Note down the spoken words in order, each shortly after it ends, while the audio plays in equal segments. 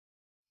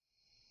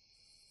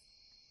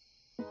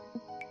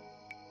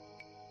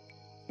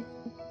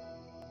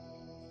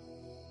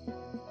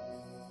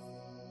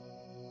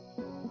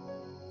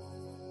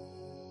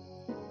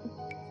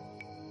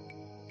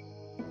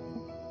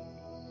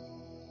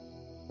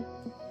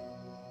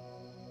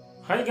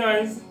Hi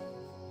guys,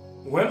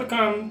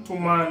 welcome to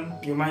Man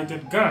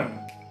United Gang.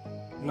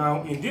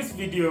 Now in this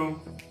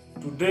video,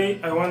 today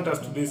I want us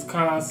to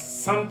discuss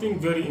something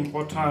very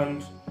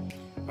important,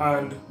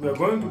 and we are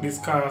going to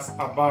discuss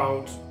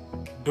about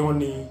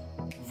Donny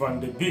van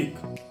de Beek.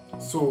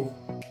 So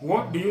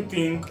what do you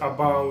think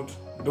about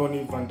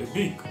Donny van de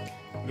Beek?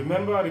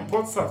 Remember,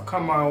 reports have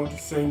come out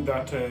saying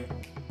that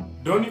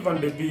Donny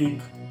van de Beek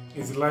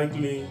is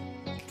likely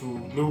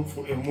to look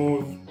for a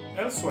move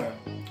elsewhere,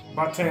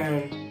 but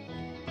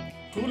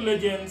two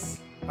legends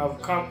have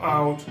come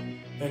out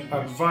and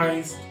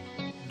advised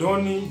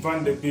Donny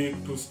van de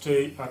Beek to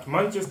stay at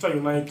Manchester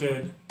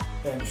United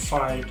and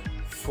fight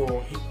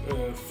for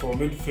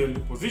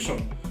midfield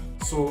position.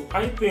 So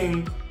I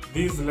think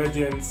these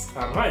legends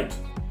are right.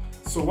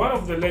 So one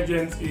of the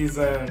legends is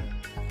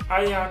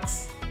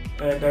Ajax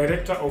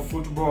Director of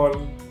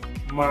Football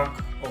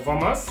Mark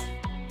Overmars,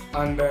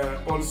 and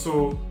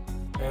also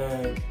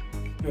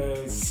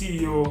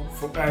CEO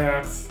for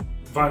Ajax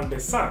Van der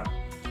Sar.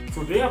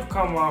 So they have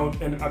come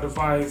out and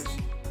advised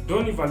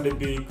Donny van de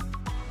Beek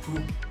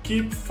to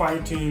keep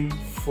fighting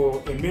for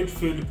a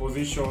midfield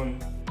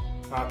position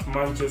at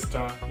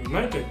Manchester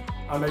United.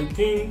 And I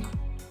think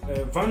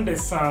Van der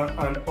Sar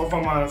and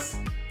Overmars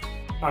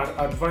are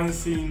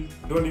advising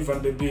Donny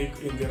van de Beek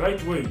in the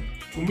right way.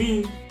 To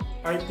me,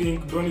 I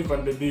think Donny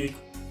van de Beek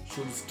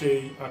should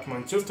stay at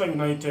Manchester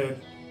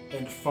United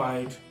and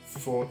fight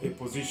for a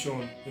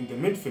position in the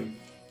midfield.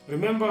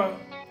 Remember,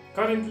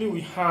 currently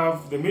we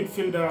have the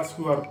midfielders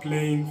who are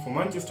playing for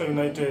Manchester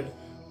United.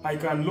 I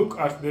can look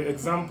at the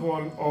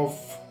example of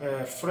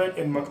Fred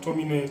and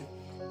McTominay.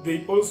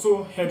 They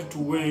also had to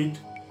wait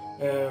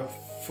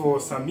for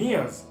some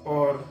years,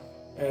 or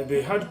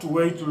they had to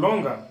wait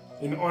longer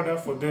in order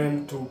for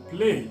them to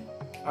play.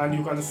 And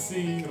you can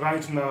see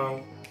right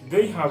now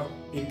they have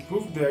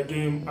improved their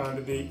game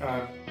and they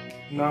are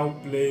now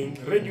playing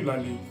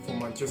regularly for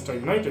Manchester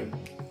United.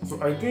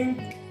 So I think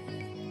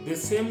the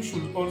same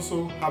should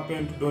also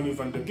happen to Donny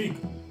van de Beek.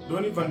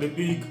 Donny van de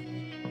Beek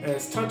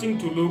starting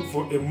to look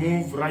for a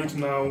move right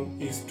now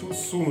is too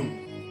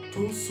soon.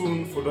 Too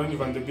soon for Donny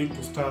van de Beek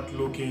to start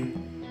looking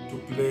to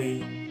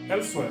play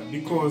elsewhere,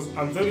 because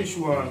I'm very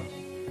sure,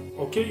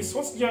 okay,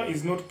 Solskjaer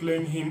is not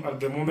playing him at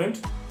the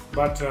moment,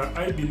 but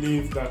I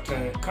believe that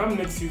come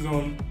next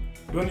season,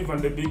 Donny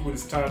van de Beek will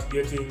start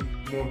getting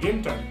more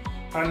game time.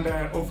 And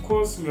of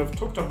course, we have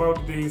talked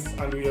about this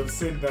and we have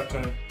said that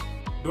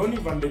Donny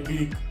van de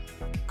Beek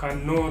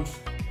cannot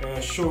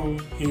show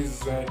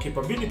his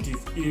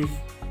capabilities if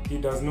he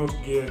does not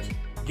get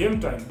game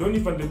time. Donny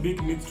van de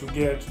Beek needs to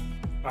get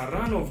a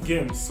run of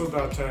games so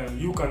that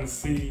you can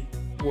see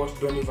what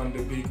Donny van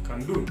de Beek can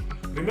do.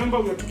 Remember,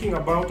 we are talking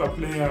about a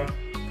player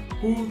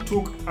who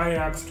took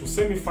Ajax to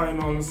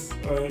semi-finals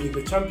in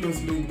the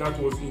Champions League.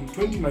 That was in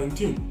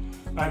 2019.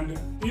 And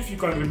if you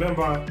can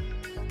remember,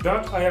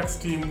 that Ajax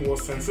team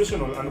was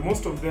sensational, and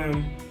most of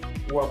them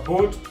were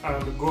bought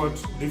and got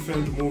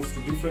different moves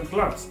to different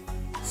clubs.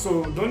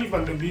 So Donny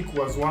van de Beek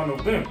was one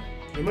of them.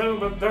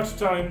 Remember, that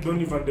time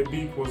Donny van de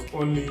Beek was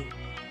only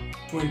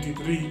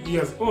 23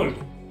 years old,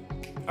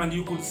 and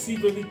you could see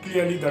very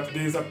clearly that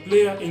there is a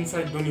player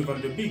inside Donny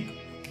van de Beek.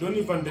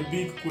 Donny van de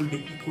Beek could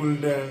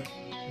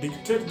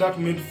dictate that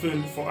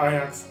midfield for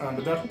Ajax, and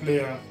that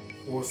player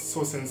was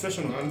so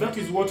sensational, and that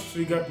is what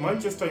triggered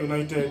Manchester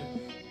United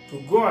to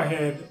go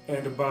ahead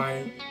and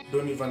buy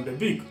Donny van de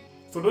Beek.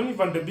 So Donny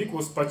van de Beek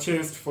was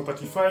purchased for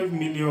 £35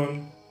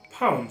 million,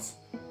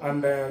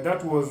 and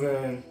that was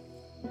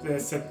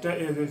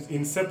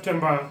in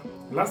September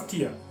last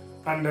year.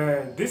 And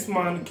this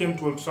man came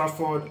to Old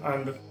Trafford,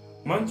 and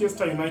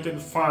Manchester United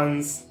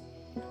fans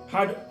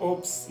had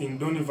hopes in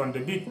Donny van de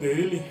Beek. They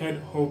really had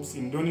hopes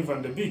in Donny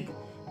van de Beek.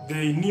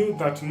 They knew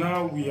that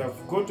now we have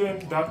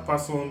gotten that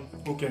person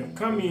who can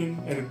come in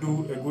and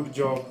do a good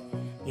job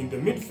in the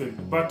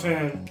midfield. But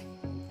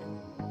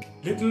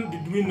little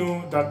did we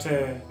know that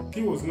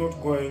he was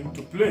not going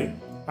to play.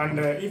 And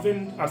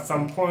even at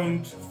some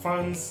point,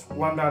 fans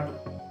wondered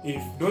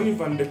if Donny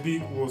van de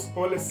Beek was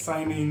always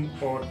signing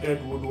or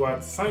Ed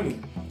Woodward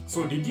signing.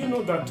 So did you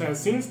know that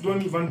since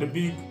Donny van de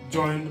Beek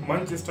joined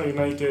Manchester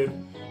United,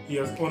 he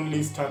has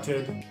only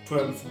started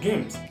 12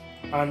 games.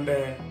 And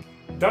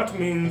that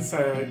means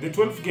the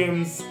 12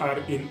 games are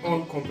in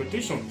all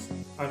competitions.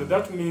 And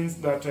that means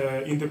that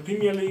in the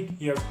Premier League,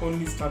 he has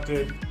only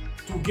started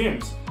 2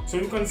 games. So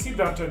you can see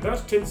that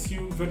that tells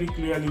you very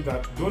clearly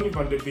that Donny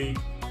van de Beek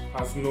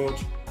has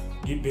not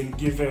been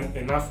given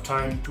enough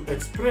time to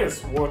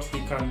express what he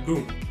can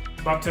do.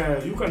 But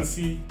you can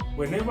see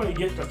whenever he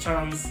gets a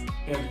chance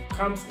and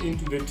comes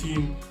into the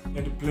team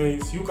and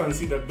plays, you can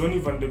see that Donny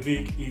van de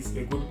Beek is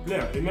a good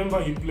player.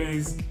 Remember, he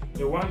plays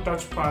a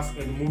one-touch pass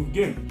and move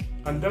game,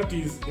 and that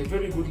is a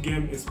very good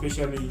game,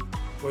 especially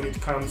when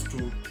it comes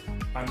to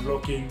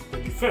unlocking the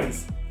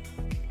defense.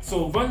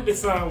 So Van der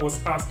Sar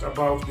was asked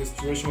about the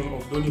situation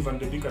of Donny van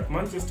de Beek at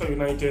Manchester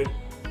United,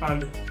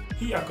 and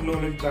he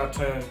acknowledged that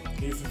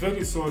he is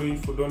very sorry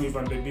for Donny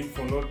van de Beek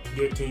for not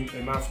getting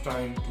enough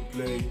time to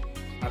play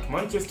at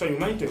Manchester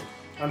United.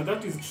 And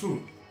that is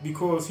true.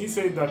 because he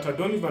said that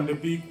Donny van de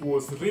Beek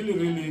was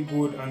really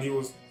good and he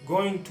was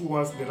going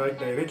towards the right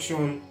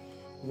direction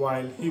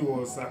while he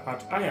was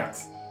at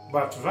Ajax.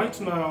 But right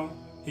now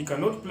he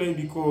cannot play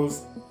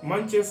because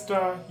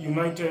Manchester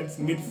United's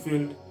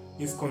midfield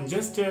is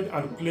congested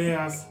and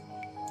players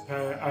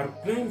are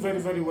playing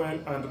very well,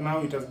 and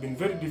now it has been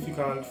very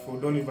difficult for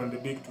Donny van de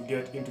Beek to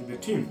get into the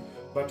team.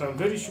 But I'm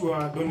very sure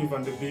Donny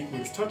van de Beek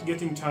will start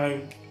getting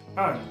time,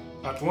 and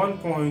at one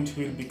point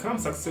he will become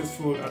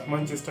successful at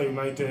Manchester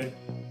United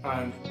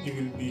and he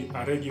will be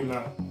a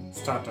regular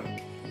starter.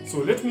 So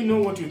let me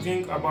know what you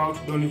think about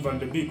Donny van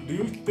de Beek. Do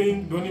you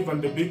think Donny van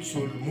de Beek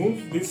should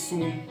move this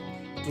soon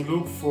to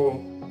look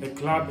for a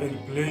club and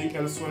play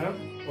elsewhere,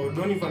 or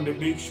Donny van de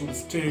Beek should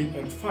stay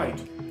and fight?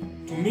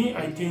 To me,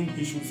 I think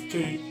he should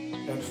stay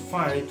and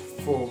fight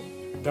for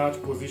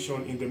that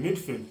position in the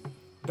midfield.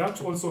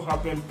 That also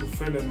happened to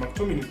Fred and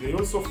McTominay. They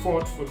also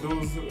fought for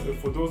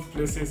those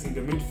places in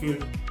the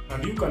midfield,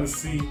 and you can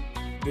see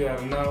they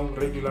are now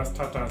regular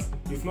starters.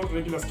 If not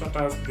regular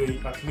starters, they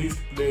at least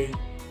play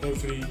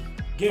every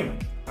game,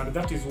 and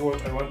that is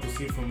what I want to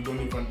see from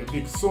Donny van de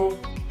Beek. So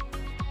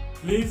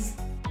please,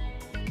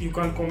 you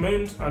can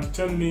comment and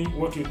tell me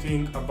what you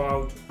think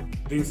about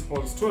this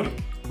whole story.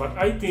 But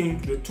I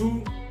think the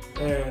two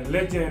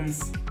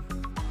legends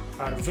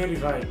are very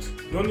right.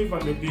 Donny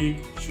van de Beek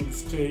should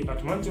stay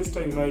at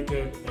Manchester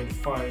United and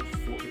fight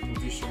for a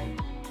position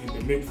in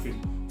the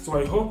midfield. So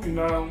I hope you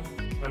now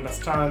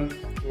understand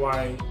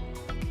why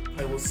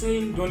I was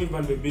saying Donny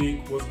van de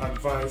Beek was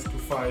advised to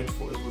fight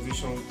for a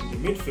position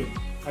in the midfield.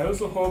 I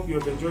also hope you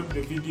have enjoyed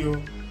the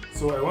video.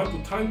 So I want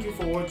to thank you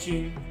for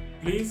watching.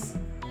 Please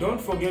don't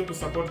forget to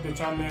support the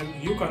channel.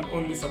 You can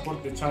only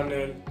support the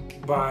channel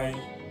by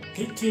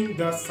hitting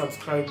that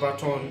subscribe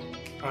button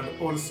and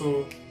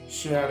also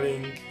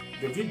sharing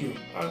the video.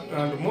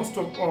 And most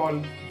of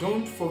all,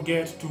 don't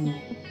forget to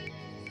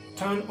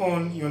turn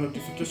on your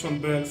notification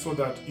bell so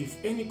that if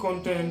any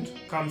content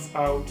comes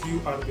out, you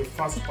are the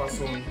first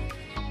person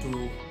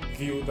to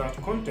view that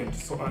content.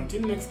 So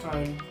until next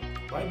time,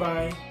 bye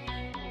bye.